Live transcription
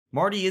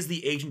Marty is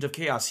the agent of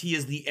chaos. He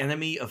is the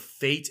enemy of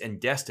fate and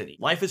destiny.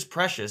 Life is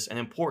precious and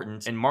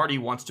important, and Marty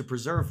wants to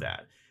preserve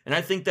that. And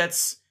I think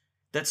that's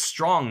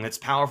strong, that's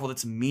powerful,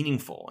 that's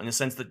meaningful in a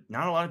sense that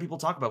not a lot of people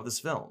talk about with this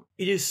film.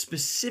 It is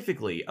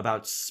specifically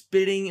about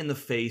spitting in the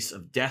face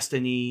of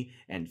destiny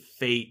and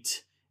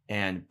fate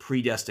and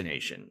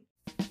predestination.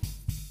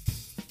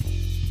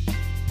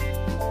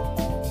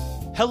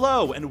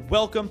 Hello, and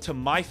welcome to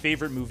My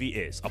Favorite Movie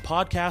Is, a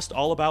podcast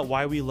all about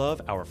why we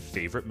love our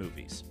favorite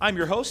movies. I'm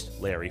your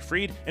host, Larry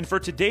Freed, and for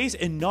today's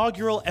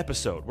inaugural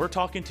episode, we're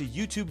talking to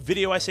YouTube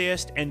video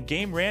essayist and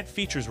Game Rant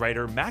features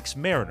writer Max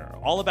Mariner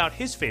all about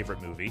his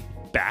favorite movie,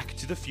 Back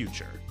to the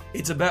Future.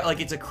 It's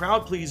a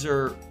crowd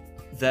pleaser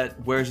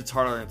that wears its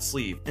heart on its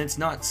sleeve, and it's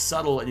not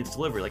subtle in its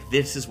delivery. Like,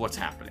 this is what's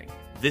happening.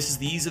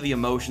 These are the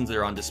emotions that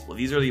are on display.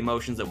 These are the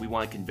emotions that we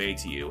want to convey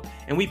to you.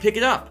 And we pick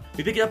it up.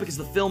 We pick it up because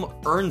the film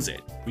earns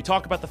it. We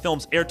talk about the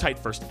film's airtight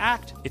first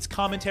act, its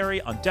commentary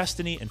on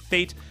destiny and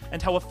fate,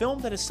 and how a film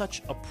that is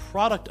such a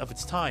product of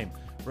its time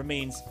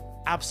remains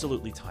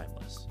absolutely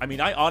timeless. I mean,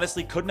 I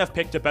honestly couldn't have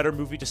picked a better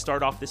movie to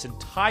start off this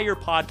entire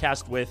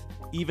podcast with,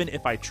 even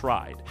if I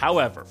tried.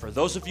 However, for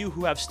those of you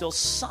who have still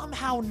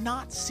somehow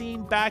not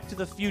seen Back to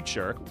the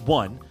Future,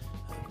 1,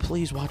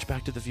 please watch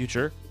Back to the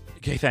Future.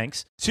 Okay,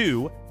 thanks.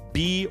 2,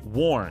 be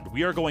warned,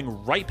 we are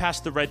going right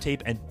past the red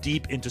tape and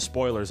deep into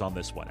spoilers on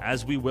this one,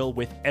 as we will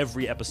with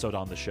every episode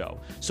on the show.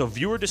 So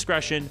viewer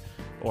discretion,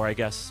 or I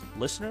guess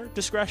listener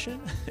discretion,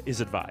 is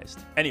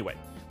advised. Anyway,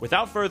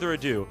 without further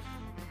ado,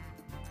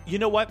 you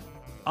know what?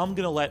 I'm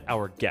going to let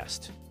our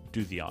guest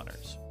do the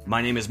honors.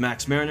 My name is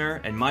Max Mariner,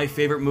 and my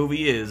favorite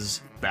movie is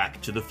Back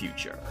to the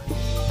Future.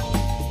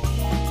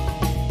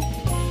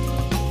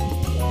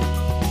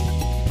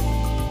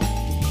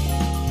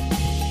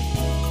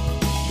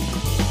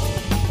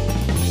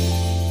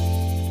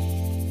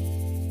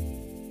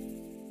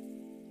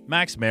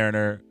 Max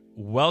Mariner,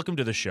 welcome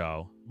to the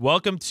show.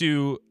 Welcome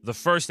to the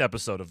first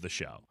episode of the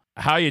show.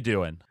 How you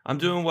doing? I'm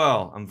doing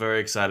well. I'm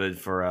very excited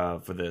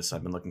for this.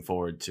 I've been looking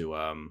forward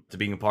to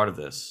being a part of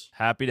this.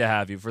 Happy to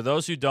have you. For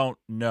those who don't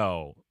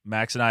know,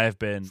 Max and I have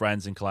been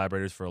friends and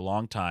collaborators for a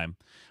long time.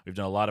 We've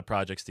done a lot of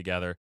projects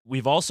together.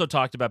 We've also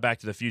talked about Back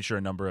to the Future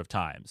a number of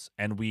times,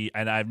 and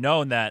I've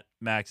known that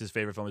Max's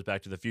favorite film is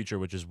Back to the Future,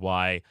 which is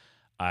why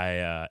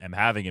I am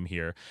having him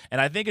here. And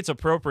I think it's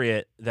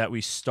appropriate that we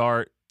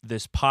start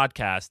this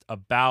podcast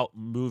about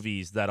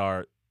movies that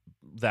are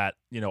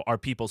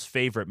people's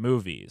favorite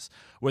movies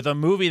with a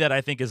movie that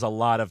I think is a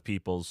lot of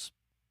people's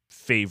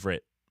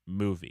favorite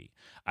movie.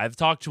 I've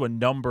talked to a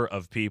number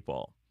of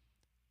people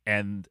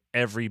and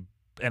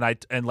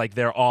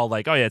they're all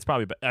like, oh yeah, it's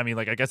probably,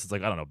 I guess it's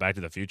like, I don't know, Back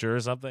to the Future or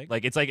something.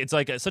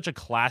 It's such a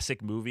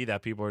classic movie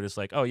that people are just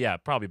like, oh yeah,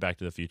 probably Back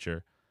to the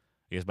Future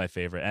is my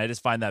favorite. And I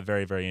just find that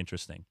very, very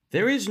interesting.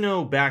 There is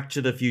no Back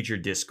to the Future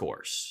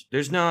discourse.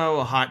 There's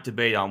no hot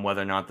debate on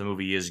whether or not the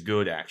movie is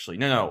good, actually.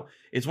 No.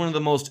 It's one of the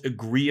most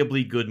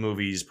agreeably good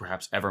movies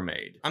perhaps ever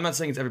made. I'm not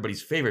saying it's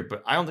everybody's favorite,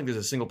 but I don't think there's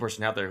a single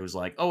person out there who's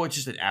like, oh, it's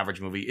just an average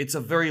movie. It's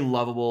a very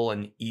lovable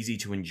and easy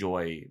to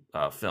enjoy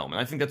film. And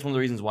I think that's one of the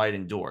reasons why it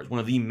endures. One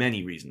of the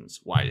many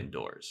reasons why it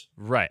endures.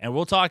 Right. And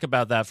we'll talk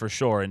about that for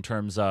sure in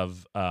terms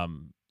of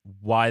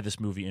why this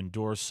movie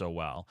endures so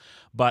well.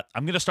 But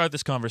I'm going to start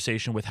this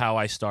conversation with how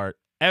I start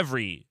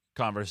every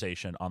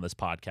conversation on this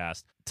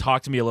podcast.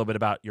 Talk to me a little bit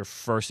about your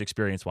first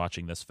experience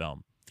watching this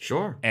film.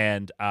 Sure.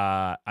 And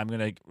I'm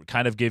going to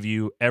kind of give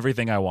you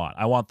everything I want.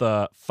 I want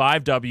the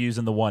 5 W's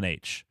and the 1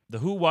 H. The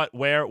who, what,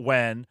 where,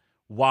 when,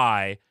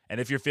 why,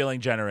 and if you're feeling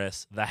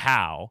generous, the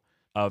how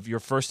of your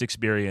first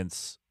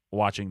experience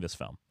watching this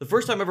film. The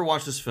first time I ever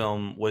watched this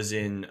film was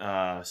in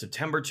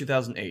September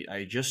 2008. I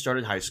had just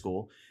started high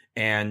school,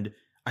 and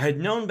I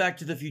had known Back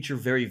to the Future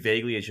very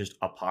vaguely as just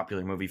a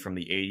popular movie from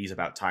the 80s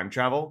about time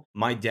travel.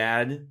 My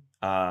dad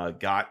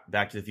got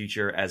Back to the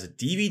Future as a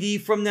DVD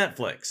from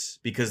Netflix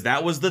because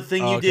that was the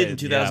thing you did in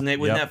 2008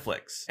 with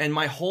Netflix. And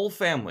my whole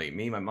family,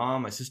 me, my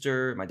mom, my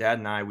sister, my dad,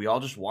 and I, we all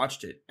just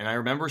watched it. And I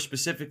remember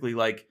specifically,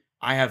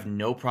 I have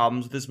no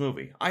problems with this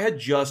movie. I had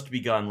just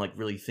begun,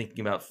 really thinking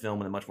about film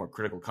in a much more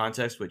critical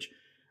context, which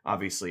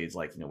obviously is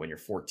when you're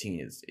 14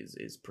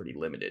 is pretty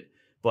limited.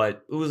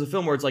 But it was a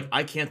film where it's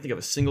I can't think of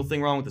a single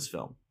thing wrong with this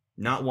film.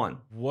 Not one.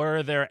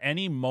 Were there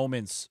any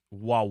moments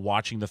while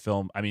watching the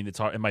film? I mean,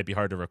 it might be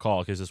hard to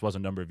recall because this was a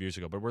number of years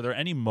ago, but were there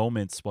any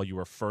moments while you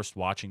were first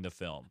watching the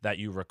film that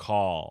you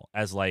recall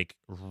as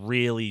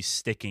really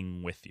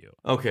sticking with you?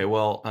 Okay,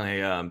 well, on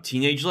a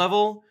teenage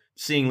level,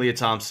 seeing Lea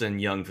Thompson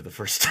young for the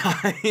first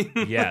time.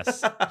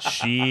 Yes.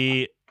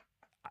 Lea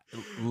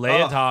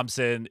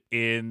Thompson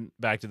in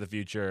Back to the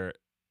Future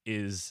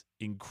is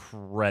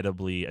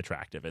incredibly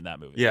attractive in that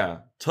movie. Yeah,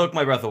 took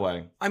my breath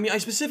away. I mean, I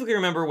specifically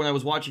remember when I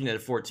was watching it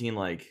at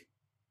 14,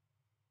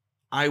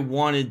 I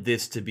wanted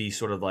this to be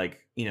sort of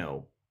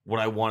what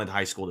I wanted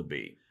high school to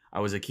be.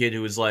 I was a kid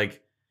who was a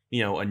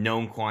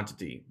known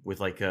quantity with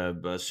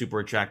a super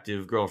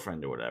attractive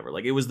girlfriend or whatever.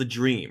 It was the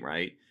dream,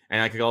 right?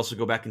 And I could also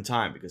go back in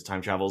time because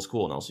time travel is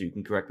cool. And also you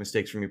can correct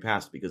mistakes from your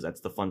past because that's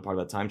the fun part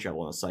about time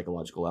travel on a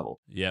psychological level.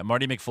 Yeah,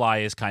 Marty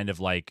McFly is kind of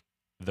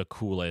the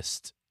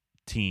coolest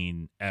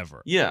teen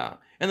ever. Yeah,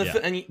 and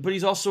Yeah. but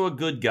he's also a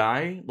good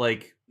guy.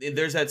 Like,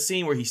 there's that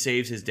scene where he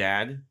saves his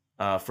dad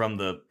from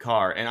the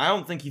car, and I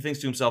don't think he thinks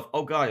to himself,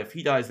 "Oh God, if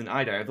he dies, then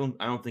I die." I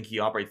don't think he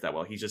operates that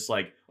well. He's just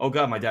like, "Oh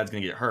God, my dad's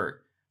gonna get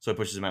hurt," so he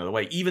pushes him out of the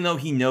way, even though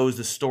he knows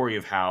the story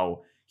of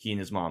how he and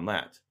his mom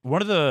met.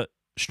 One of the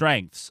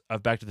strengths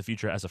of Back to the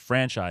Future as a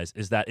franchise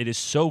is that it is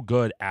so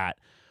good at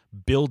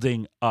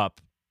building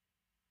up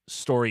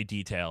story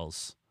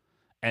details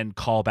and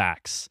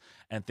callbacks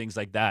and things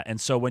like that. And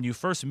so when you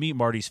first meet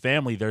Marty's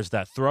family, there's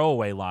that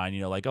throwaway line,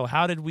 like, "Oh,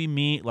 how did we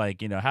meet?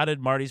 Like, how did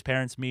Marty's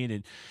parents meet?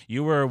 And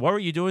what were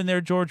you doing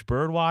there, George?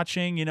 Bird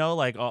watching?"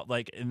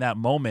 Like in that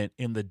moment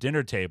in the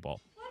dinner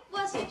table. What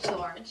was it,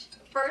 George?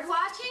 Bird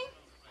watching?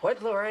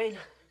 What, Lorraine?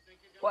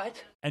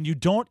 What? And you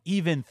don't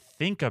even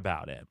think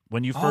about it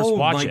when you first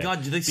watch it. Oh my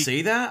God, did they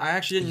say that? I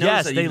actually didn't notice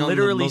Yes, that. they even on the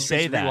literally most say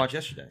recent that. rewatch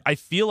yesterday. I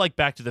feel like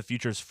Back to the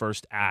Future's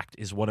first act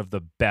is one of the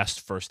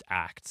best first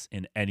acts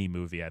in any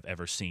movie I've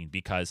ever seen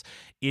because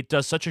it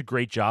does such a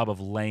great job of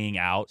laying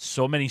out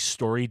so many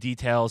story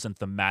details and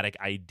thematic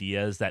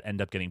ideas that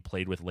end up getting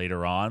played with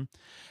later on.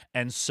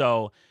 And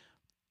so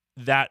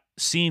that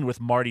scene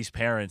with Marty's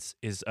parents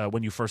is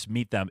when you first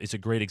meet them is a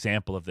great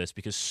example of this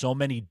because so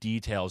many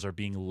details are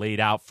being laid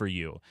out for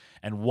you.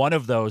 And one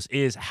of those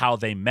is how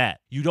they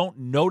met. You don't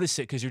notice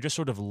it because you're just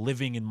sort of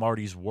living in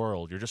Marty's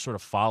world. You're just sort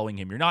of following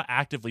him. You're not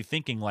actively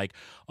thinking like,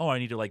 "Oh, I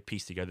need to like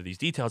piece together these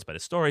details about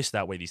his story so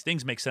that way these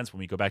things make sense when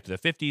we go back to the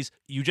 50s.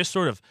 You just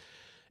sort of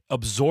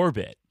absorb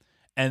it.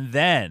 And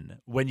then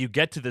when you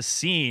get to the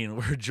scene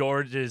where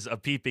George is a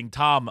peeping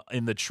Tom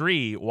in the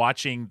tree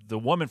watching the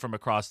woman from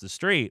across the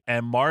street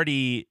and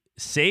Marty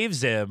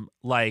saves him,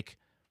 like,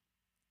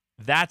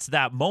 that's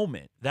that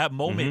moment. That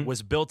moment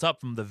was built up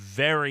from the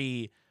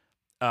very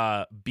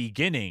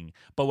beginning.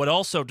 But what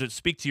also, to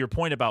speak to your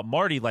point about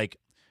Marty, like,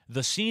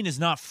 the scene is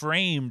not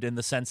framed in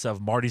the sense of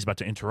Marty's about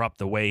to interrupt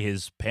the way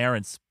his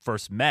parents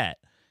first met.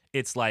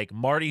 It's like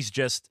Marty's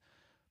just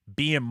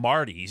being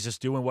Marty. He's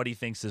just doing what he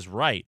thinks is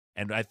right.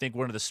 And I think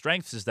one of the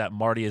strengths is that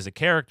Marty as a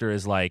character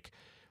is like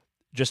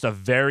just a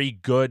very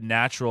good,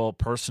 natural,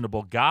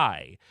 personable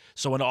guy.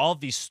 So when all of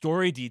these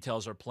story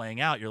details are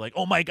playing out, you're like,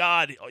 "Oh my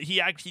God, he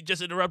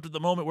just interrupted the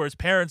moment where his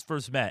parents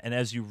first met." And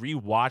as you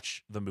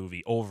rewatch the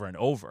movie over and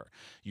over,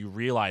 you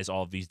realize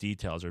all of these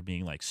details are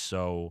being like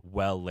so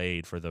well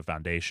laid for the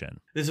foundation.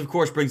 This, of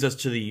course, brings us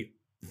to the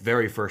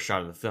very first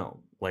shot of the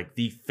film, like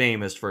the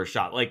famous first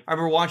shot. Like, I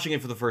remember watching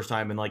it for the first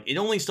time and like it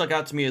only stuck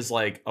out to me as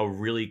like a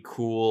really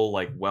cool,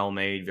 like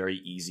well-made, very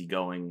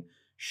easygoing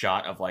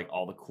shot of like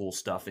all the cool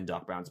stuff in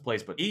Doc Brown's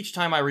place. But each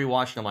time I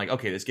rewatched it, I'm like,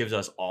 okay, this gives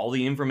us all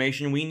the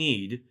information we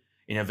need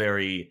in a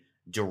very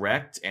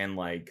direct and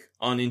like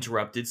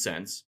uninterrupted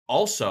sense.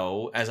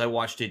 Also, as I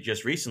watched it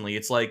just recently,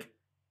 it's like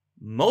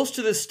most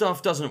of this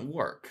stuff doesn't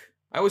work.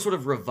 I always sort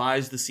of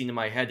revise the scene in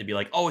my head to be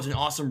like, "Oh, it's an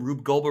awesome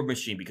Rube Goldberg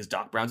machine because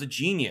Doc Brown's a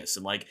genius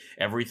and like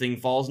everything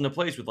falls into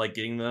place with like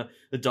getting the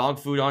dog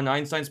food on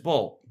Einstein's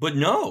bowl." But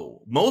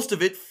no, most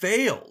of it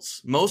fails.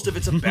 Most of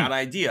it's a bad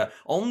idea.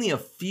 Only a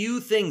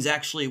few things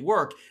actually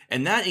work,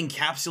 and that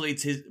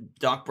encapsulates his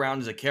Doc Brown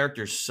as a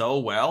character so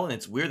well. And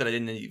it's weird that I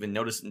didn't even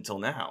notice it until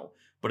now.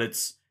 But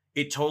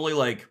it totally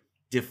like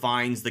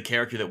defines the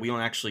character that we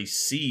don't actually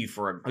see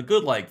for a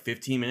good like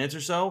 15 minutes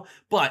or so.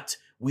 But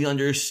we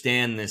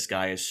understand this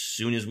guy as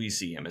soon as we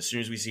see him. As soon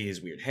as we see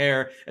his weird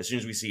hair, as soon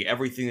as we see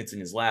everything that's in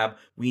his lab,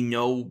 we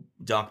know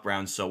Doc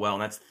Brown so well.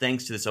 And that's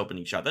thanks to this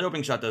opening shot. That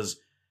opening shot does,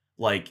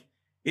 like,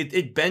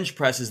 it bench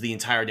presses the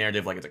entire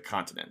narrative like it's a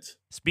continent.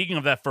 Speaking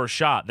of that first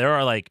shot, there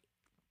are like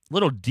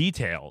little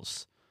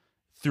details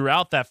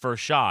throughout that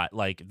first shot.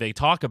 Like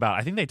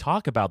I think they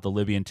talk about the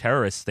Libyan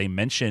terrorists. They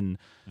mention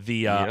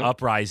the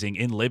uprising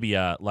in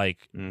Libya,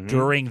 like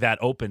during that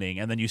opening.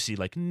 And then you see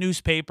like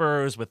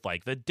newspapers with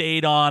like the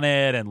date on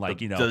it and like,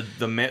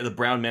 the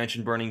Brown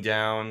mansion burning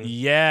down.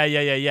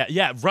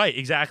 Yeah. Right.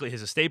 Exactly.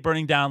 His estate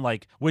burning down,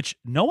 like, which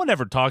no one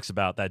ever talks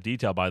about that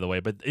detail, by the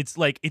way, but it's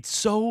like,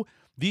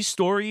 these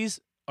stories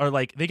are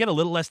like, they get a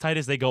little less tight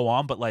as they go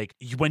on, but like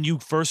when you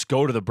first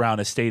go to the Brown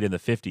estate in the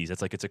 50s,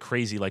 it's a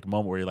crazy like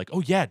moment where you're like,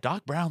 "Oh yeah,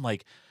 Doc Brown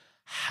like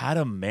had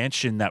a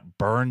mansion that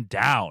burned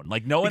down."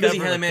 Like no one because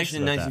ever he had a like, mansion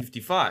in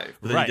 1955,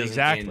 but then right? He doesn't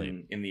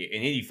Exactly. in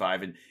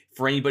 85. And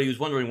for anybody who's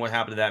wondering what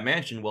happened to that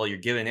mansion, well, you're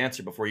given an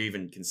answer before you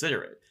even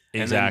consider it.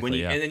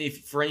 Exactly. And then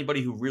if for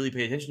anybody who really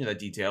paid attention to that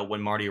detail,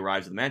 when Marty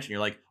arrives at the mansion,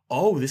 you're like,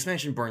 "Oh, this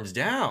mansion burns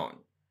down.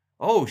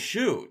 Oh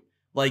shoot!"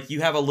 Like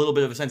you have a little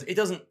bit of a sense. It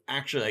doesn't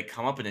actually like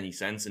come up in any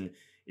sense, and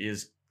it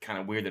is kind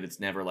of weird that it's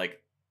never like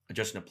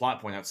just a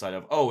plot point outside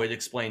of, "Oh, it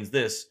explains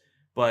this,"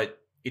 but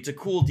it's a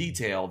cool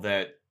detail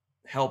that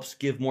helps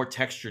give more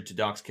texture to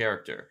Doc's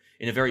character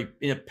in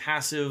a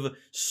passive,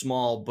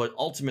 small, but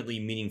ultimately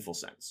meaningful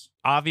sense.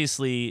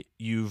 Obviously,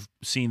 you've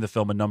seen the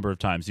film a number of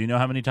times. Do you know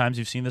how many times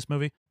you've seen this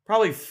movie?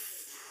 Probably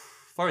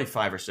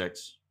 5 or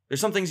 6.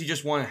 There's some things you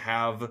just want to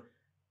have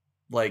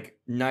like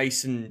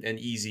nice and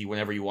easy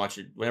whenever you watch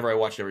it. Whenever I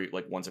watch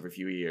it once every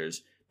few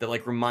years, that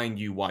like remind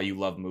you why you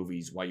love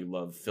movies, why you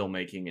love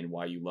filmmaking, and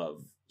why you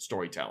love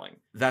storytelling.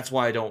 That's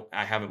why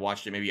I haven't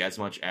watched it maybe as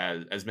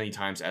many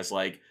times as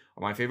like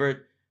my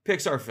favorite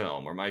Pixar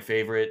film or my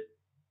favorite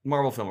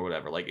Marvel film or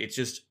whatever. Like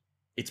it's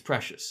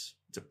precious.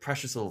 It's a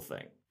precious little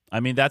thing. I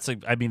mean,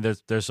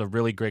 there's a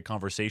really great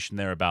conversation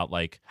there about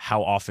like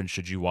how often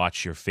should you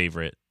watch your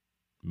favorite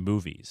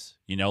movies?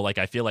 You know, like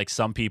I feel like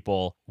some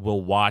people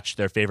will watch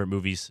their favorite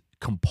movies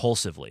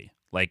compulsively,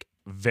 like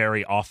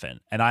very often.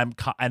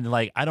 And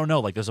like, I don't know,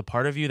 like there's a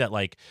part of you that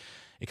like,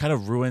 it kind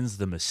of ruins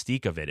the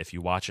mystique of it if you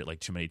watch it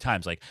like too many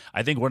times. Like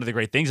I think one of the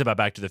great things about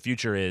Back to the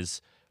Future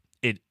is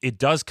it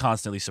does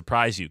constantly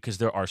surprise you because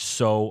there are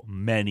so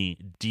many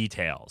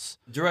details.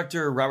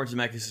 Director Robert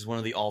Zemeckis is one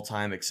of the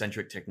all-time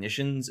eccentric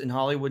technicians in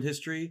Hollywood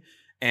history.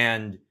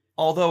 And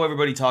although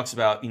everybody talks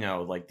about,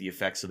 like the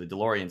effects of the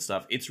DeLorean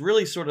stuff, it's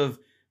really sort of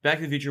Back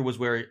to the Future was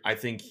where I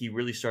think he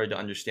really started to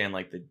understand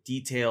like the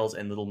details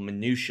and little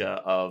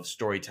minutia of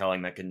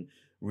storytelling that can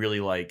really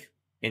like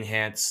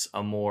enhance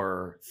a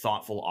more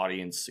thoughtful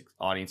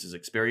audience's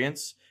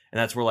experience. And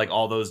that's where like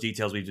all those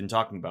details we've been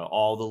talking about,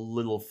 all the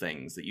little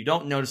things that you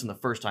don't notice in the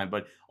first time,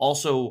 but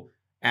also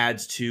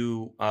adds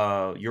to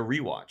your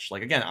rewatch.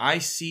 Like again, I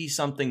see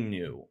something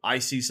new. I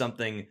see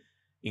something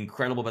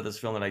incredible about this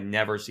film that I'd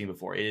never seen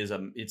before. It's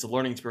a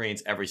learning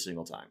experience every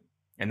single time.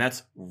 And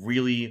that's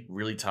really,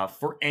 really tough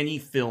for any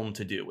film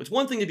to do. It's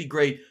one thing to be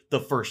great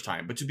the first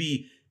time, but to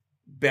be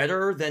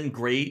better than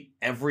great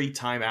every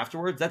time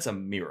afterwards, that's a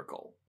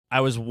miracle.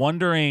 I was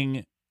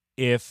wondering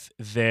if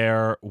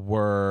there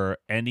were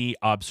any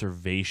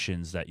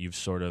observations that you've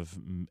sort of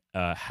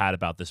had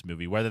about this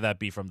movie, whether that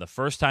be from the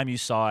first time you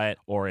saw it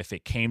or if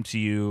it came to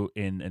you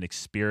in an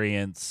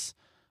experience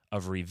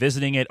of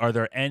revisiting it. Are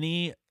there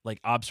any like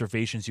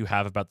observations you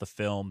have about the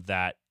film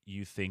that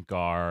you think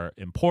are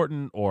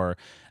important, or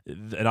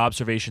an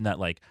observation that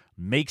like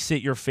makes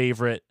it your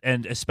favorite?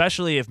 And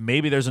especially if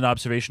maybe there's an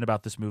observation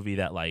about this movie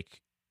that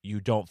like you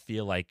don't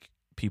feel like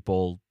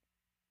people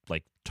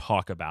like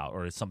talk about,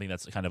 or it's something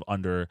that's kind of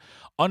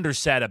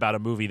undersaid about a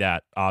movie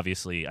that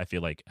obviously I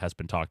feel like has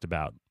been talked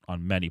about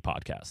on many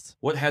podcasts.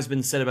 What has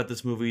been said about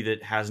this movie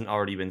that hasn't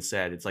already been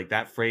said? It's like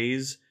that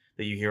phrase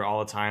that you hear all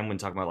the time when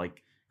talking about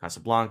like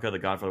Casablanca, The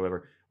Godfather,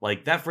 whatever.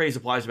 Like that phrase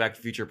applies to Back to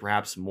the Future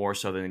perhaps more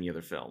so than any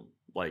other film,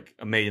 like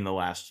made in the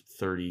last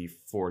 30,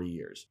 40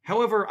 years.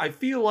 However, I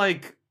feel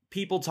like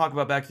people talk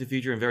about Back to the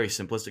Future in very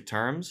simplistic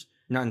terms,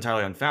 not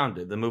entirely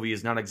unfounded. The movie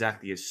is not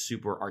exactly a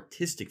super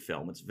artistic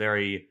film.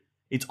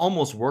 It's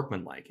almost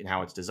workmanlike in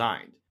how it's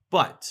designed.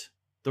 But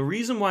the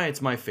reason why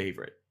it's my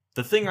favorite,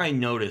 the thing I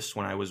noticed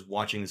when I was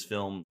watching this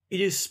film, it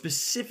is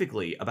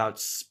specifically about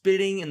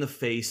spitting in the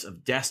face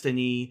of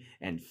destiny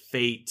and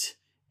fate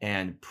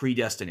and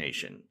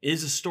predestination. It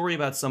is a story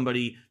about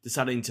somebody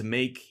deciding to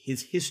make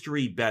his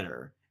history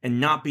better and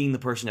not being the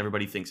person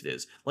everybody thinks it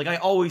is. Like I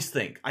always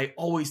think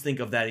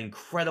of that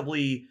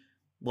incredibly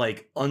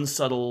like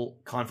unsubtle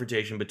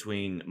confrontation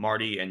between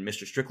Marty and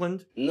Mr.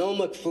 Strickland. No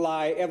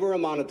McFly ever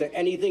amounted to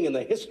anything in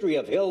the history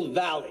of Hill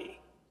Valley.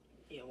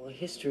 Yeah, well,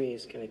 history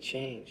is going to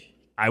change.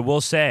 I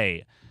will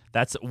say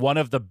that's one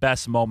of the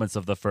best moments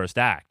of the first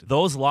act.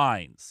 Those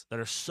lines that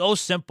are so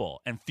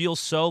simple and feel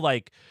so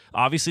like,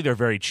 obviously they're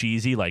very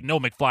cheesy, like no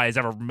McFly has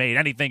ever made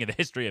anything in the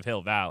history of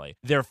Hill Valley.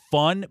 They're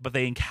fun, but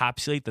they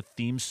encapsulate the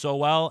theme so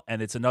well.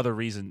 And it's another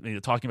reason,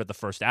 talking about the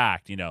first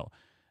act,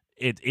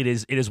 it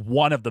is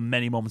one of the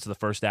many moments of the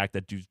first act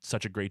that do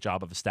such a great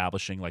job of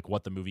establishing like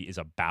what the movie is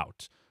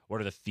about. What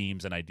are the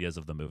themes and ideas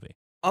of the movie?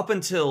 Up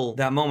until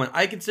that moment,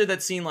 I consider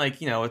that scene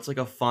like, it's like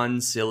a fun,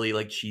 silly,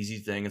 like cheesy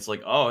thing. It's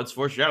like, oh, it's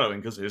foreshadowing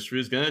because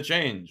history is going to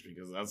change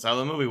because that's how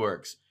the movie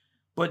works.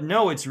 But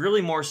no, it's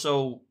really more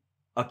so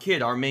a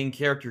kid, our main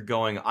character,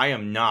 going, I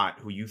am not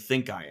who you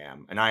think I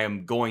am, and I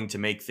am going to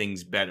make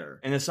things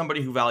better. And as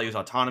somebody who values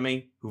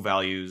autonomy, who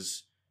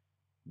values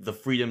the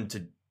freedom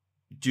to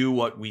do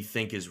what we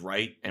think is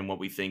right and what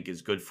we think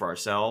is good for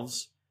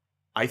ourselves,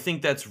 I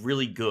think that's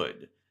really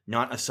good.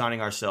 Not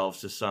assigning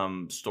ourselves to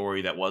some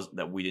story that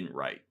we didn't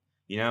write,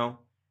 And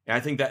I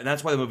think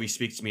that's why the movie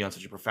speaks to me on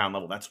such a profound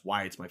level. That's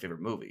why it's my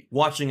favorite movie.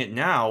 Watching it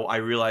now, I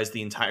realize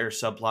the entire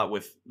subplot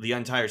with the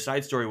entire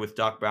side story with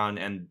Doc Brown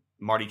and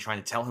Marty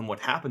trying to tell him what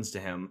happens to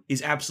him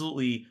is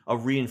absolutely a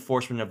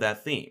reinforcement of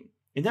that theme.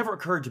 It never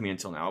occurred to me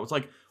until now. I was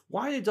like,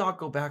 why did Doc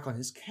go back on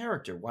his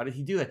character? Why did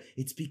he do that?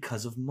 It's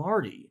because of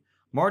Marty.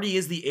 Marty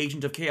is the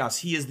agent of chaos.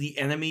 He is the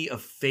enemy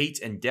of fate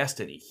and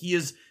destiny. He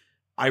is,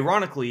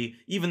 ironically,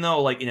 even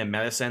though like in a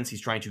meta sense,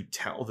 he's trying to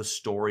tell the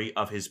story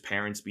of his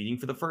parents meeting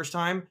for the first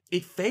time,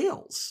 it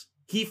fails.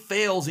 He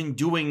fails in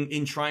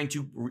trying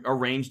to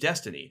arrange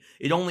destiny.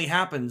 It only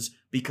happens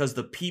because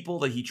the people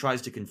that he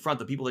tries to confront,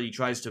 the people that he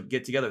tries to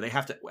get together, they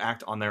have to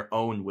act on their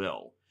own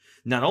will.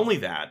 Not only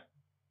that,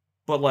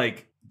 but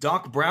like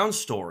Doc Brown's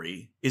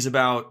story is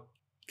about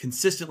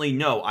consistently,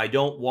 no, I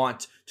don't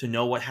want to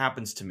know what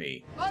happens to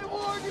me. I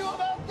warned you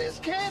about this,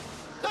 kid!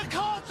 The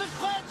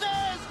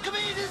consequences could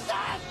be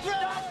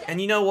disastrous! And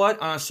you know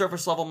what? On a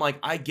surface level, I'm like,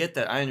 I get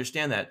that. I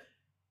understand that.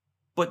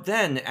 But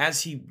then,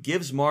 as he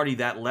gives Marty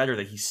that letter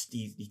that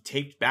he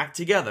taped back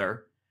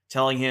together,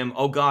 telling him,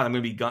 oh God, I'm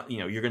going to be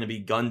you're going to be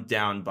gunned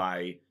down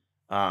by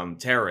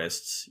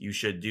terrorists. You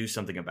should do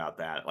something about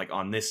that. Like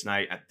on this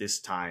night at this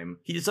time.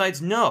 He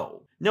decides,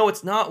 no,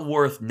 it's not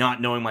worth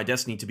not knowing my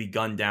destiny to be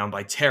gunned down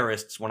by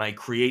terrorists when I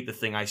create the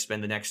thing I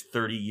spend the next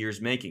 30 years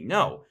making.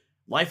 No,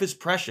 life is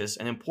precious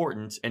and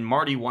important, and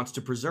Marty wants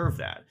to preserve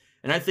that.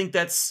 And I think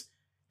that's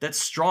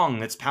strong,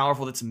 that's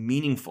powerful, that's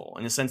meaningful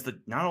in a sense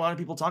that not a lot of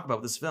people talk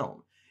about with this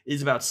film. It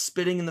is about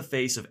spitting in the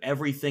face of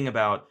everything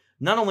about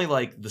not only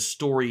like the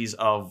stories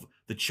of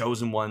the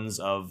chosen ones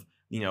of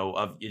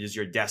it is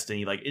your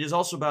destiny. Like, it is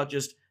also about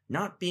just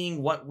not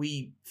being what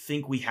we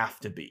think we have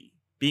to be,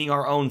 being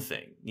our own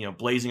thing,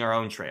 blazing our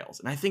own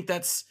trails. And I think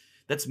that's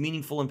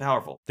meaningful and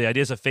powerful. The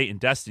ideas of fate and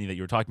destiny that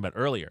you were talking about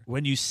earlier.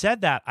 When you said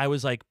that, I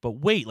was like,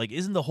 but wait, like,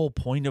 isn't the whole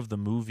point of the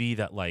movie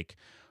that like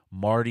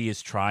Marty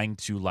is trying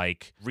to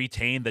like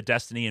retain the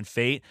destiny and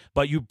fate?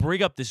 But you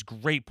bring up this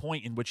great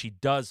point in which he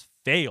does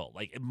fail.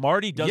 Like,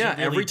 Marty doesn't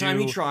really every time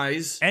do he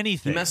tries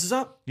anything. He messes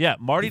up. Yeah,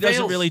 Marty He doesn't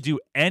fails. really do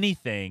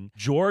anything.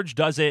 George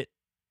does it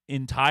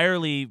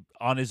entirely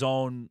on his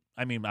own.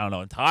 I mean, I don't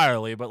know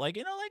entirely, but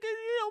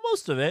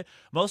most of it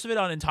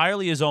on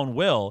entirely his own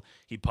will.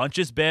 He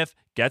punches Biff,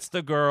 gets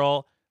the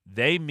girl,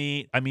 they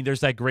meet. I mean,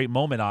 there's that great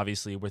moment,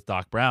 obviously, with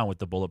Doc Brown with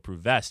the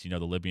bulletproof vest. The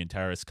Libyan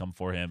terrorists come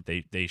for him.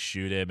 They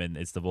shoot him, and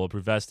it's the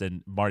bulletproof vest.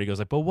 And Marty goes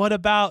like, but what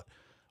about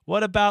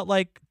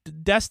like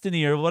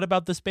destiny, or what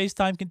about the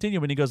space-time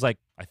continuum? And he goes like,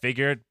 I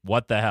figured,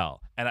 what the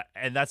hell?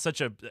 And that's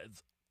such a,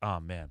 oh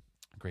man,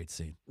 great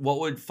scene. What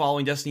would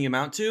following destiny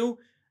amount to?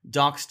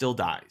 Doc still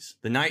dies.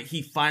 The night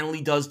he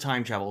finally does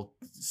time travel,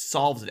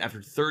 solves it after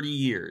 30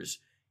 years,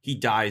 he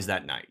dies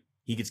that night.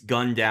 He gets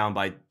gunned down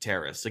by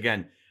terrorists.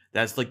 Again,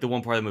 that's like the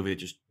one part of the movie that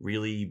just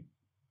really,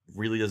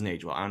 really doesn't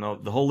age well. I don't know.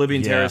 The whole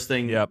Libyan terrorist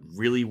thing,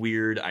 really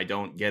weird. I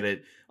don't get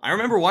it. I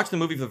remember watching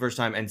the movie for the first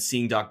time and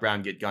seeing Doc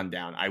Brown get gunned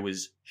down. I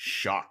was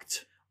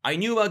shocked. I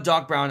knew about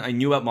Doc Brown. I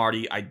knew about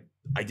Marty. I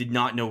did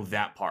not know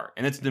that part.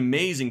 And it's an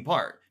amazing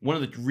part. One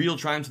of the real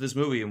triumphs of this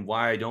movie, and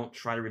why I don't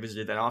try to revisit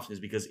it that often, is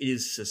because it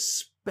is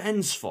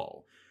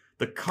suspenseful.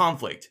 The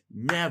conflict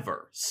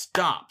never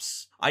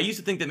stops. I used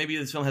to think that maybe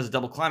this film has a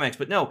double climax,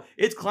 but no,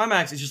 its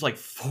climax is just like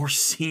 4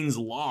 scenes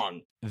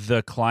long.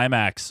 The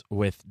climax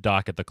with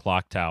Doc at the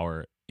clock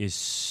tower is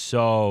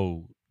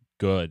so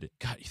good.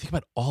 God, you think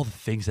about all the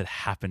things that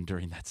happened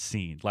during that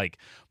scene. Like,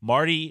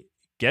 Marty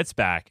gets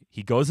back,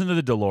 he goes into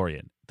the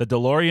DeLorean. The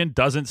DeLorean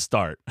doesn't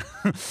start.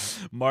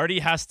 Marty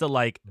has to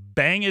like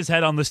bang his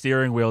head on the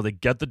steering wheel to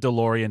get the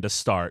DeLorean to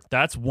start.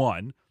 That's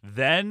one.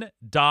 Then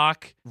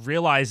Doc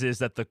realizes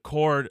that the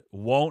cord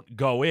won't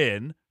go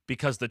in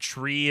because the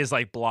tree is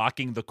like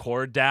blocking the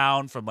cord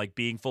down from like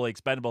being fully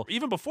expendable.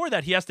 Even before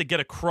that, he has to get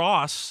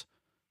across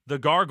the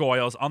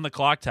gargoyles on the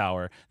clock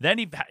tower. Then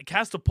he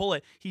has to pull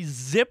it. He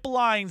zip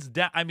lines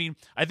down. I mean,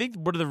 I think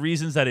one of the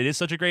reasons that it is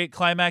such a great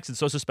climax and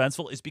so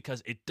suspenseful is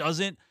because it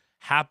doesn't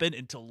happen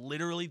until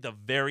literally the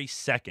very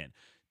second.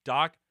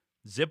 Doc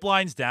zip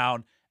lines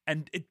down,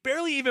 and it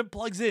barely even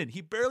plugs in. He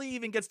barely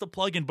even gets the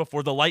plug in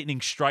before the lightning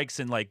strikes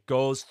and like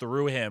goes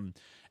through him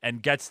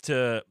and gets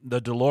to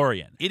the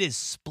DeLorean. It is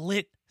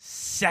split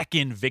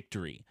second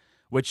victory,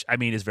 which I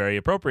mean is very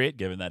appropriate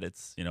given that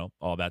it's,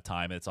 all about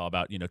time. It's all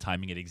about,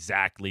 timing it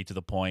exactly to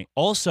the point.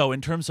 Also,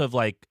 in terms of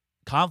like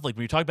conflict,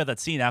 when you talk about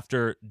that scene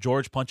after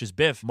George punches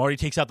Biff, Marty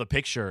takes out the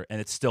picture and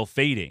it's still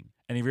fading.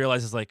 And he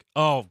realizes like,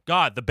 oh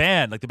God, the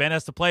band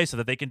has to play so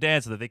that they can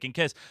dance, so that they can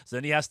kiss. So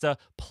then he has to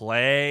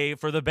play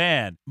for the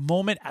band.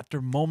 Moment after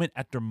moment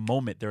after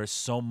moment, there is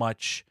so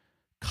much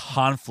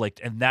conflict.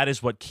 And that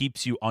is what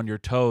keeps you on your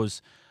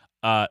toes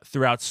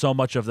throughout so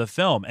much of the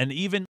film. And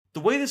even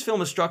the way this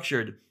film is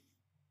structured,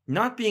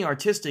 not being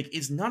artistic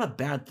is not a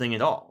bad thing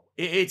at all.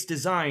 It's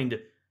designed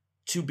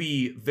to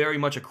be very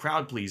much a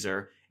crowd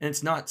pleaser, and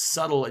it's not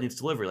subtle in its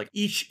delivery. Like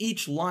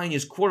each line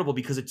is quotable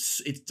because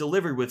it's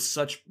delivered with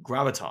such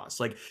gravitas.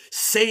 Like,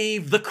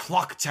 save the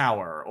clock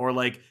tower, or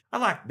like, I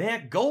like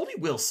Matt Goldie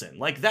Wilson,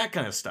 like that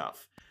kind of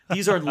stuff.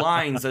 These are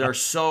lines that are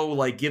so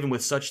like given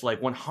with such like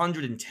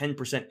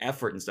 110%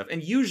 effort and stuff.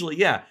 And usually,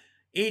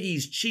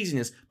 80s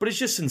cheesiness, but it's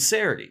just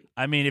sincerity.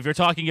 I mean, if you're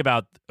talking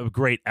about a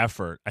great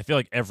effort, I feel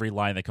like every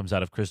line that comes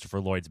out of Christopher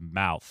Lloyd's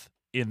mouth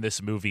in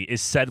this movie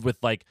is said with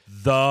like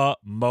the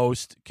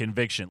most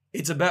conviction.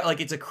 It's about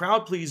like, it's a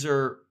crowd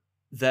pleaser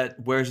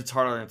that wears its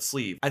heart on its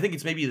sleeve. I think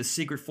it's maybe the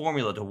secret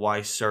formula to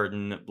why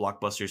certain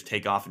blockbusters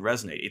take off and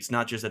resonate. It's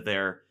not just that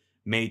they're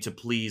made to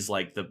please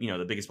like the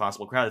biggest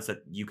possible crowd. It's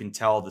that you can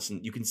tell this,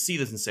 and you can see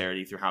the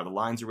sincerity through how the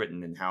lines are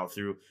written and how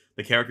through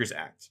the characters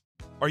act.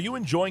 Are you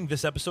enjoying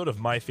this episode of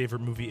My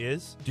Favorite Movie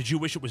Is? Did you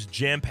wish it was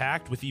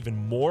jam-packed with even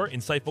more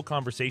insightful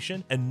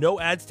conversation and no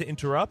ads to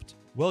interrupt?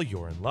 Well,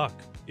 you're in luck.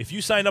 If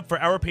you sign up for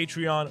our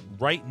Patreon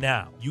right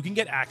now, you can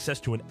get access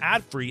to an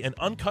ad-free and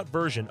uncut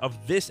version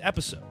of this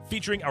episode,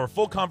 featuring our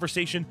full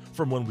conversation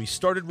from when we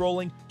started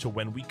rolling to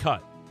when we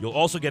cut. You'll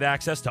also get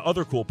access to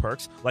other cool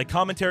perks like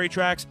commentary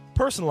tracks,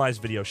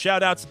 personalized video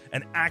shoutouts,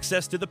 and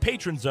access to the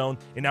Patron Zone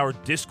in our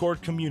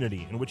Discord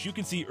community, in which you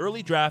can see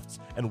early drafts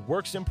and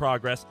works in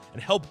progress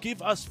and help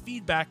give us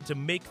feedback to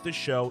make the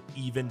show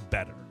even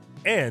better.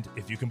 And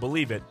if you can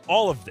believe it,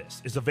 all of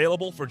this is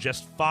available for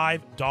just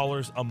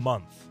 $5 a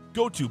month.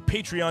 Go to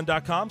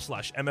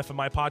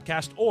patreon.com/MFMI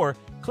podcast or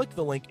click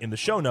the link in the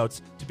show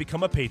notes to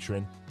become a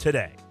patron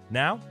today.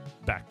 Now,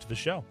 back to the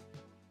show.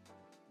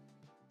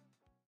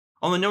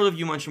 On the note of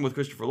you mentioned with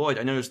Christopher Lloyd,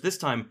 I noticed this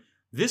time,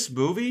 this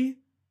movie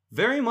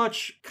very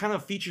much kind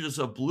of featured as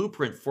a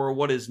blueprint for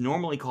what is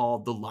normally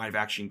called the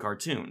live-action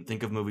cartoon.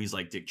 Think of movies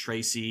like Dick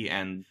Tracy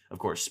and, of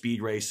course,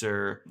 Speed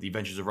Racer, The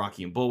Adventures of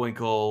Rocky and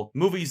Bullwinkle,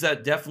 movies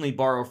that definitely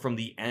borrow from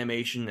the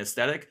animation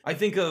aesthetic. I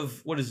think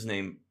of, what is his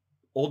name?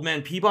 Old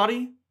Man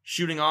Peabody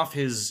shooting off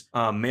his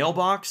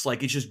mailbox,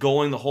 like it's just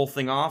going the whole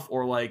thing off,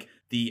 or like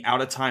the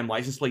out-of-time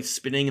license plate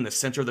spinning in the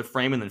center of the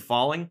frame and then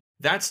falling.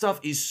 That stuff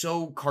is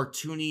so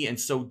cartoony and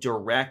so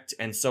direct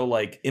and so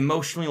like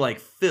emotionally like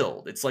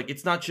filled. It's like,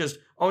 it's not just,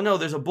 oh no,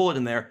 there's a bullet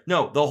in there.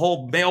 No, the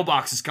whole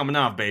mailbox is coming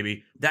off,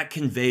 baby. That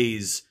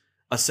conveys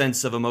a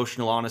sense of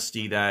emotional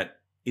honesty that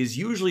is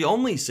usually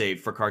only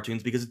saved for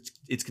cartoons because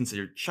it's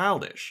considered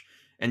childish.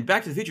 And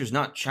Back to the Future is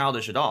not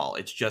childish at all.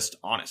 It's just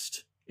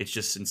honest. It's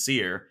just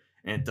sincere.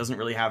 And it doesn't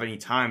really have any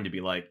time to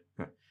be like,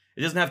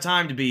 it doesn't have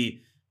time to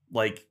be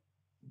like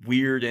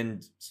weird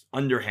and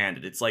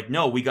underhanded. It's like,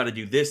 no, we got to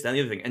do this, that, and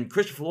the other thing. And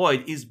Christopher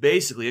Lloyd is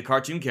basically a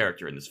cartoon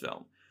character in this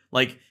film.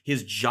 Like,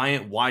 his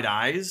giant wide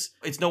eyes.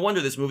 It's no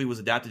wonder this movie was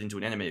adapted into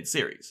an animated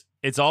series.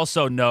 It's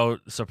also no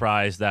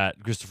surprise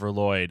that Christopher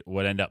Lloyd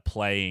would end up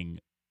playing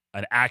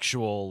an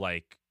actual,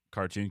 like,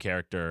 cartoon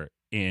character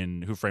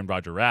in Who Framed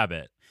Roger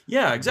Rabbit.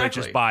 Yeah,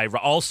 exactly. Which is by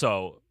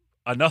also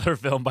another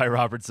film by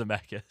Robert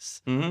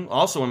Zemeckis.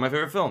 Also one of my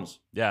favorite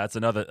films. Yeah,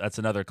 that's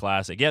another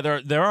classic. Yeah,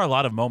 there are a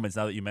lot of moments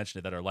now that you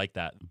mentioned it that are like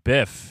that.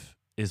 Biff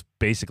is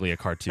basically a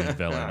cartoon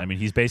villain. I mean,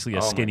 he's basically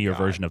a skinnier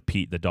version of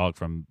Pete the dog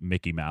from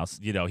Mickey Mouse.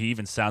 You know, he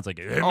even sounds like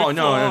no,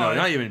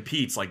 not even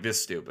Pete's like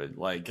this stupid.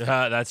 Like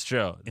that's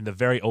true. In the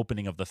very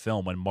opening of the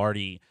film, when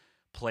Marty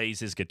plays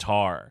his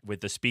guitar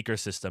with the speaker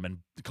system and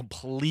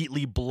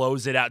completely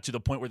blows it out to the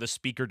point where the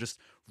speaker just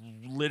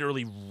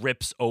literally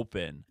rips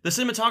open. The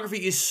cinematography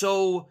is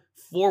so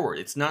forward.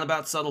 It's not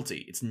about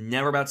subtlety. It's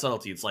never about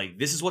subtlety. It's like,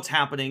 this is what's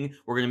happening.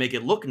 We're going to make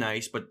it look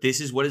nice, but this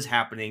is what is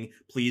happening.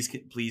 Please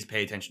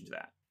pay attention to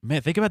that.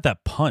 Man, think about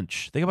that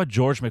punch. Think about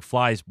George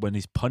McFly's when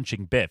he's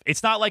punching Biff.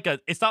 It's not like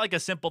a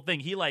simple thing.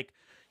 He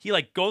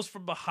goes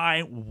from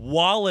behind,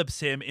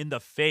 wallops him in the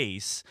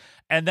face,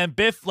 and then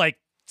Biff like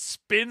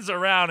spins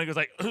around and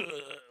goes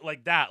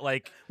like that,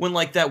 like when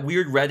like that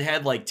weird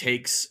redhead like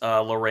takes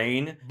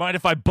Lorraine. Mind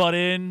if I butt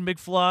in,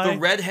 McFly? The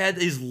redhead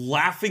is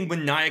laughing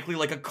maniacally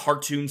like a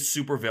cartoon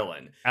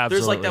supervillain. Absolutely,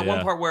 there's like that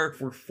one part where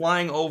we're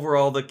flying over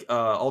all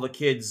the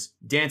kids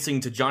dancing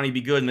to Johnny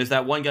Be Good, and there's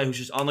that one guy who's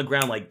just on the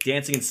ground like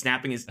dancing and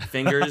snapping his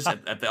fingers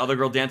at the other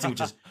girl dancing,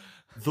 which is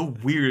the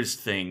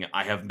weirdest thing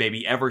I have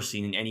maybe ever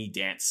seen in any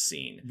dance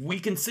scene. We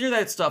consider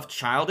that stuff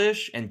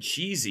childish and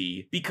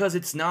cheesy because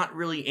it's not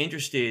really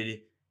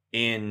interested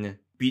in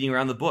beating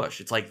around the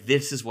bush. It's like,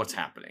 this is what's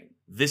happening.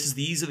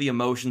 These are the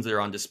emotions that are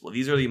on display.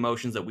 These are the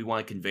emotions that we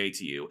want to convey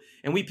to you.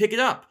 And we pick it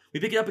up. We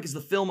pick it up because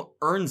the film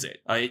earns it.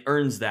 It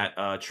earns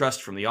that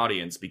trust from the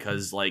audience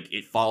because like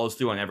it follows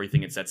through on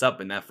everything it sets up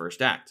in that first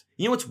act.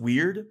 You know what's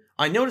weird?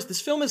 I noticed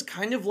this film is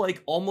kind of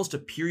like almost a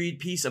period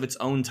piece of its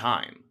own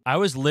time. I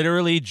was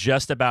literally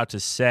just about to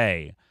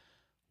say,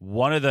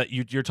 one of the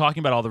you're talking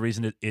about all the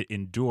reason it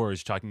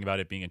endures, talking about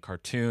it being a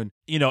cartoon.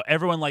 You know,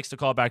 everyone likes to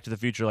call Back to the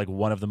Future like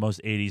one of the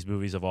most 80s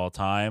movies of all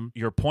time.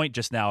 Your point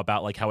just now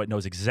about like how it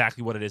knows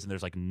exactly what it is and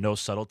there's like no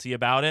subtlety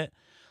about it.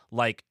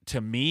 Like,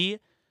 to me,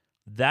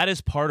 that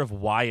is part of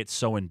why it's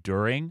so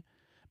enduring,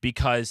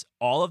 because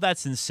all of that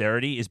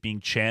sincerity is being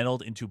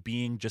channeled into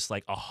being just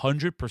like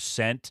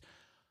 100%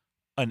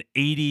 an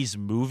 80s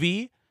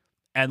movie.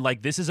 And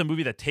like, this is a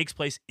movie that takes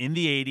place in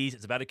the 80s.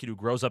 It's about a kid who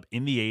grows up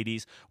in the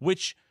 80s,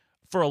 which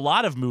for a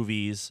lot of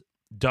movies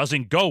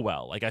doesn't go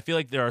well. Like, I feel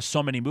like there are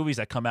so many movies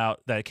that came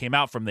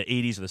out from the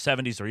 80s or the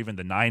 70s or even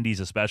the 90s,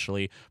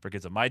 especially for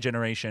kids of my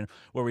generation,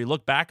 where we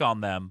look back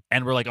on them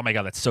and we're like, oh my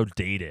God, that's so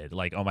dated.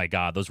 Like, oh my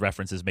God, those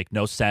references make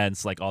no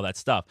sense, like all that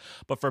stuff.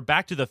 But for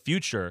Back to the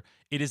Future,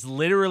 it is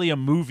literally a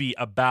movie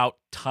about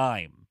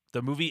time.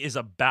 The movie is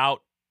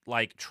about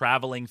like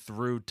traveling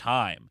through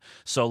time.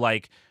 So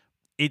like,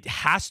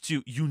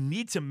 you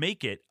need to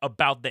make it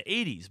about the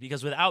 80s,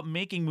 because without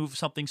making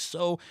something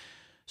so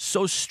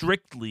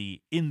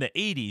strictly in the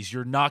 80s,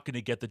 you're not going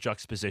to get the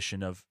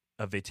juxtaposition of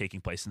it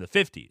taking place in the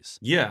 50s.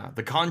 Yeah,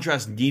 the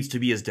contrast needs to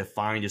be as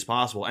defined as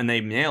possible, and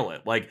they nail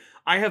it. Like,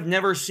 I have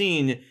never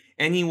seen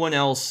anyone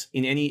else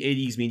in any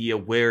 80s media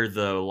wear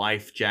the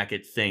life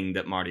jacket thing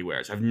that Marty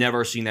wears. I've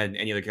never seen that in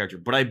any other character,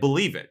 but I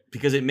believe it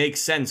because it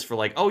makes sense for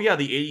like, oh yeah,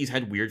 the 80s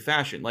had weird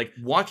fashion. Like,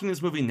 watching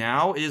this movie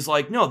now is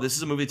like, no, this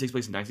is a movie that takes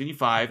place in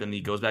 1985 and then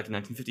he goes back to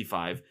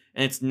 1955,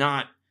 and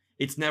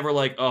it's never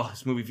like, oh,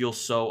 this movie feels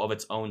so of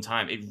its own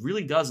time. It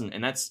really doesn't,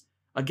 and that's,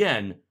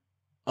 again,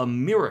 a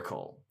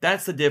miracle.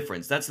 That's the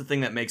difference. That's the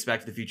thing that makes Back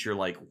to the Future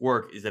like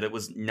work, is that it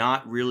was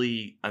not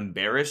really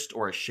embarrassed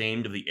or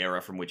ashamed of the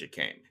era from which it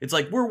came. It's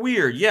like, we're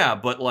weird, yeah,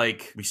 but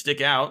like, we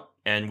stick out.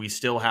 and we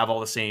still have all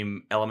the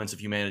same elements of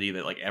humanity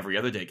that like every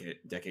other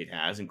decade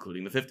has,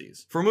 including the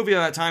 50s. For a movie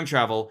about time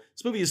travel,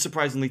 this movie is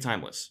surprisingly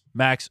timeless.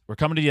 Max, we're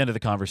coming to the end of the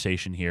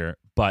conversation here,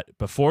 but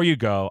before you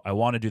go, I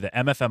want to do the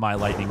MFMI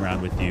lightning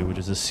round with you, which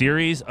is a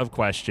series of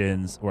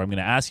questions where I'm going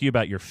to ask you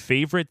about your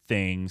favorite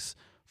things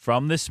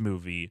from this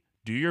movie.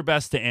 Do your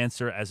best to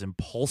answer as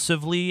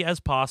impulsively as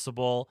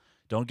possible.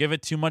 Don't give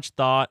it too much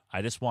thought.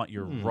 I just want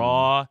your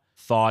raw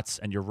thoughts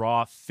and your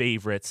raw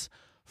favorites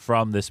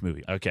from this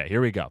movie. Okay,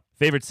 here we go.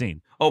 Favorite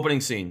scene.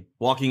 Opening scene.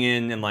 Walking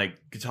in and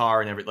like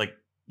guitar and everything. Like,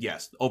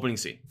 yes, opening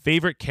scene.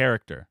 Favorite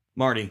character.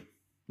 Marty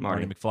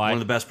McFly. One of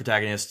the best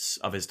protagonists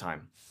of his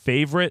time.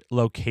 Favorite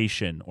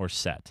location or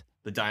set.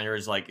 The diner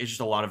is like, it's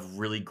just a lot of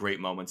really great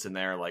moments in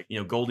there. Like,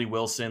 Goldie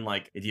Wilson,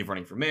 like Idea of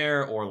Running for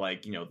Mayor, or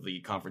like,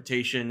 the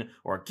confrontation,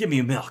 or give me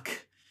a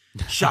milk,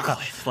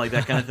 chocolate, like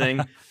that kind of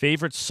thing.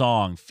 Favorite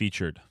song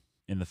featured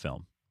in the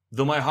film.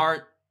 Though My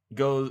Heart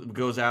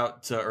goes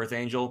out to Earth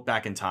Angel,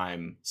 Back in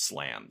Time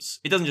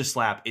slams. It doesn't just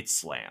slap, it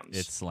slams.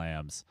 It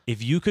slams.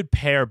 If you could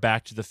pair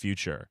Back to the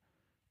Future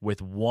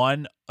with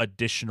one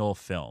additional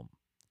film,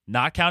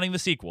 not counting the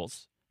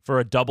sequels, for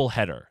a double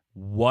header,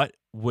 what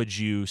would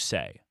you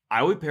say?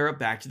 I would pair up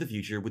Back to the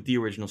Future with the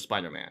original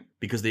Spider-Man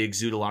because they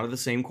exude a lot of the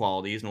same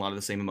qualities and a lot of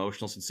the same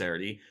emotional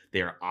sincerity.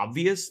 They are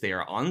obvious, they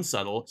are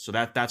unsubtle, so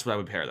that's what I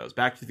would pair those.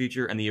 Back to the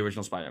Future and the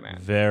original Spider-Man.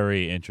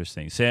 Very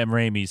interesting. Sam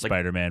Raimi's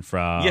Spider-Man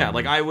from... Yeah,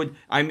 like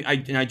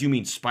I do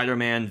mean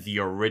Spider-Man, the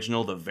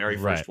original, the very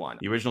first one.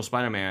 The original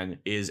Spider-Man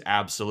is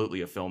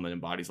absolutely a film that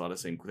embodies a lot of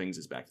the same things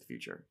as Back to the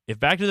Future. If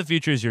Back to the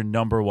Future is your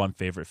number one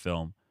favorite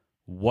film,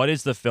 what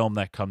is the film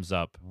that comes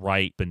up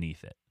right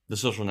beneath it? The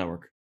Social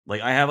Network.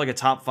 Like, I have like a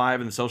top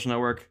 5 in The Social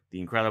Network,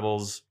 The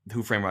Incredibles,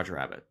 Who Framed Roger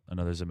Rabbit.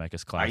 Another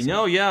Zemeckis classic. I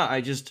know, yeah.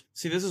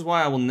 See, this is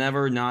why I will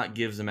never not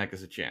give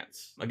Zemeckis a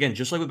chance. Again,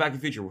 just like with Back to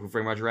the Future, Who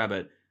Framed Roger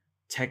Rabbit,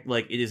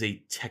 it is a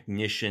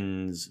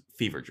technician's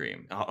fever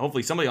dream.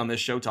 Hopefully somebody on this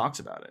show talks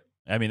about it.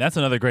 I mean, that's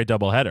another great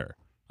doubleheader,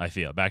 I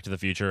feel. Back to the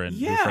Future and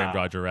Who Framed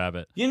Roger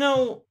Rabbit.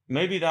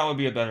 Maybe that would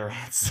be a better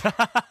answer.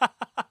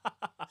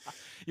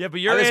 Yeah,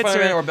 but your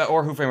answer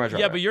or Who Framed Roger Rabbit.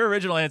 Yeah, but your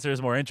original answer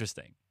is more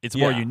interesting. It's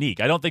more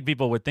unique. I don't think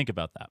people would think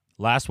about that.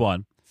 Last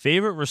one.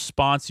 Favorite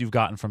response you've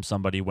gotten from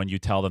somebody when you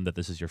tell them that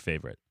this is your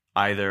favorite?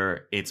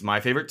 Either it's my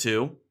favorite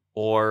too,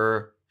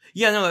 or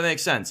that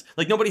makes sense.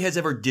 Like, nobody has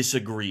ever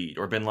disagreed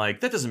or been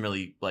like, that doesn't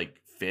really like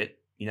fit,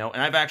 And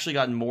I've actually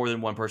gotten more than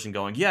one person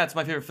going, yeah, it's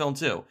my favorite film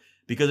too,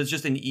 because it's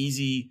just an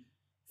easy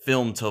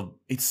film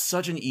it's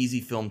such an easy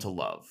film to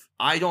love.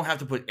 I don't have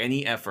to put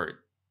any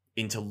effort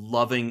into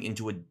loving,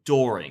 into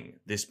adoring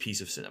this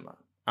piece of cinema.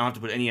 I don't have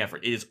to put any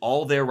effort. It is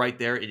all there, right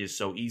there. It is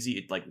so easy.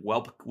 It like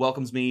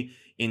welcomes me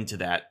into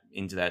that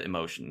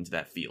emotion, into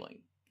that feeling.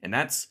 And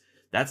that's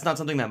not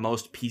something that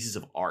most pieces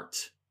of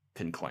art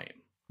can claim.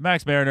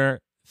 Max Mariner,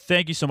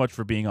 thank you so much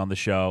for being on the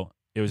show.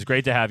 It was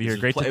great to have you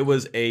here. It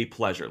was a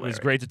pleasure, Larry. It was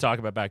great to talk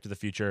about Back to the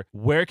Future.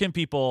 Where can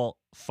people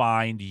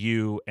find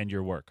you and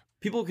your work?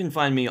 People can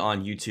find me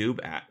on YouTube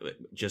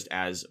just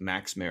as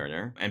Max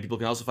Mariner, and people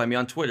can also find me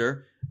on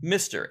Twitter,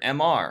 Mr.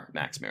 MR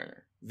Max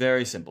Mariner.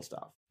 Very simple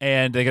stuff.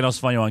 And they can also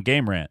find you on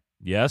Game Rant.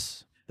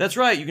 Yes? That's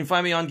right. You can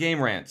find me on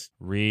Game Rant.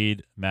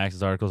 Read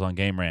Max's articles on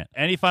Game Rant.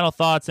 Any final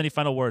thoughts? Any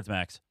final words,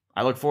 Max?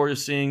 I look forward to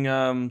seeing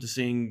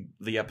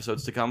the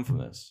episodes to come from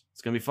this.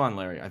 It's gonna be fun,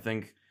 Larry. I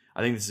think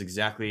this is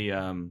exactly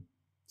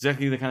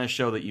the kind of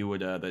show that you would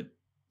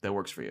that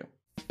works for you.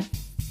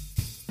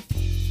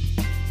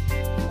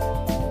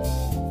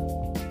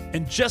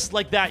 And just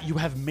like that, you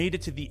have made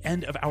it to the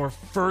end of our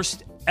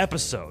first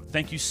episode.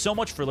 Thank you so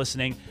much for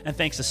listening, and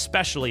thanks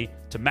especially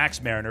to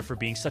Max Mariner for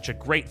being such a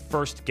great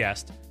first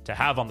guest to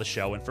have on the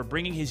show and for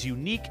bringing his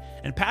unique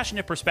and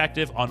passionate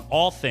perspective on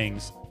all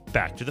things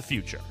Back to the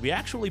Future. We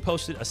actually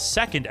posted a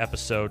second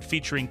episode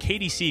featuring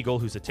Katie Siegel,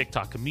 who's a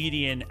TikTok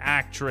comedian,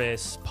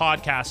 actress,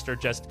 podcaster,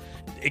 just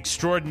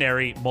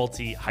extraordinary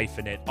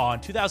multi-hyphenate, on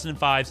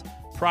 2005's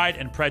Pride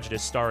and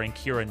Prejudice starring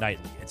Keira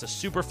Knightley. It's a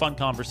super fun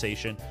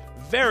conversation,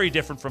 very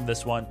different from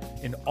this one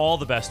in all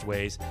the best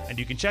ways, and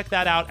you can check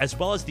that out as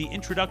well as the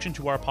introduction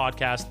to our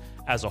podcast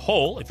as a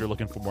whole, if you're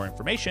looking for more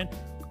information,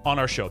 on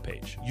our show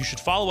page. You should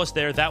follow us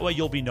there. That way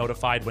you'll be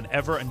notified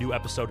whenever a new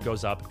episode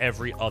goes up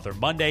every other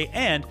Monday.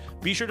 And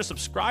be sure to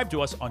subscribe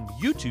to us on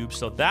YouTube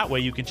so that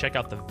way you can check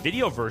out the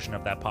video version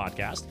of that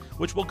podcast,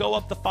 which will go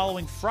up the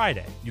following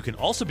Friday. You can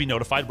also be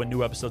notified when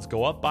new episodes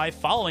go up by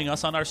following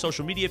us on our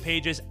social media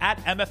pages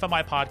at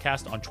MFMI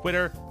Podcast on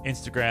Twitter,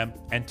 Instagram,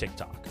 and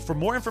TikTok. For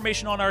more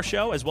information on our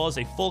show, as well as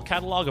a full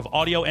catalog of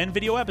audio and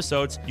video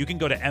episodes, you can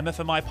go to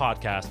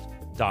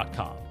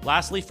MFMIpodcast.com.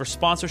 Lastly, for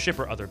sponsorship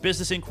or other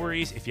business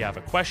inquiries, if you have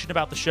a question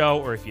about the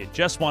show or if you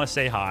just want to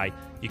say hi,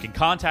 you can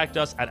contact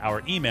us at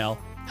our email,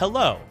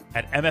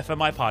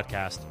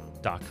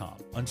 hello@mfmipodcast.com.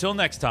 Until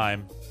next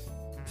time,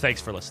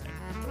 thanks for listening.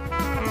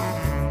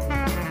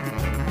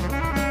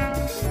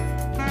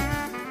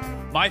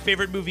 My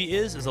Favorite Movie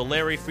is a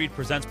Larry Freed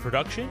Presents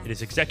production. It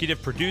is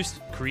executive produced,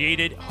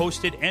 created,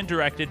 hosted, and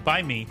directed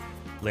by me,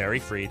 Larry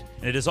Freed,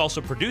 and it is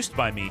also produced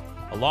by me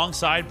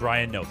alongside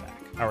Brian Novak.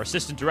 Our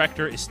assistant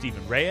director is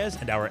Stephen Reyes,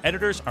 and our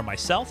editors are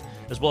myself,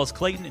 as well as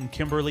Clayton and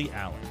Kimberly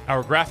Allen.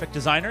 Our graphic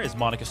designer is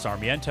Monica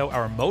Sarmiento,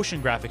 our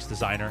motion graphics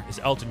designer is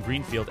Elton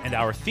Greenfield, and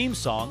our theme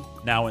song,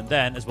 Now and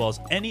Then, as well as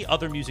any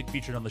other music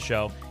featured on the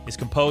show, is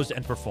composed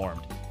and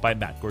performed by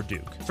Matt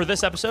Gorduke. For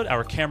this episode,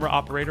 our camera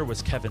operator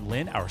was Kevin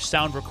Lynn, our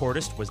sound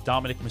recordist was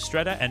Dominic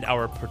Mistretta, and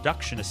our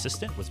production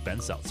assistant was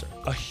Ben Seltzer.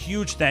 A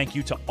huge thank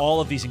you to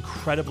all of these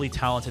incredibly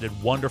talented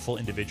and wonderful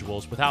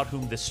individuals without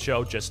whom this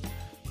show just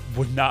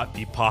would not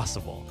be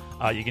possible.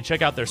 You can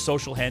check out their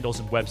social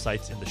handles and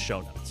websites in the show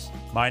notes.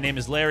 My name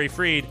is Larry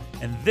Freed,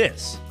 and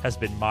this has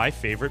been My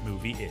Favorite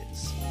Movie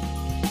Is.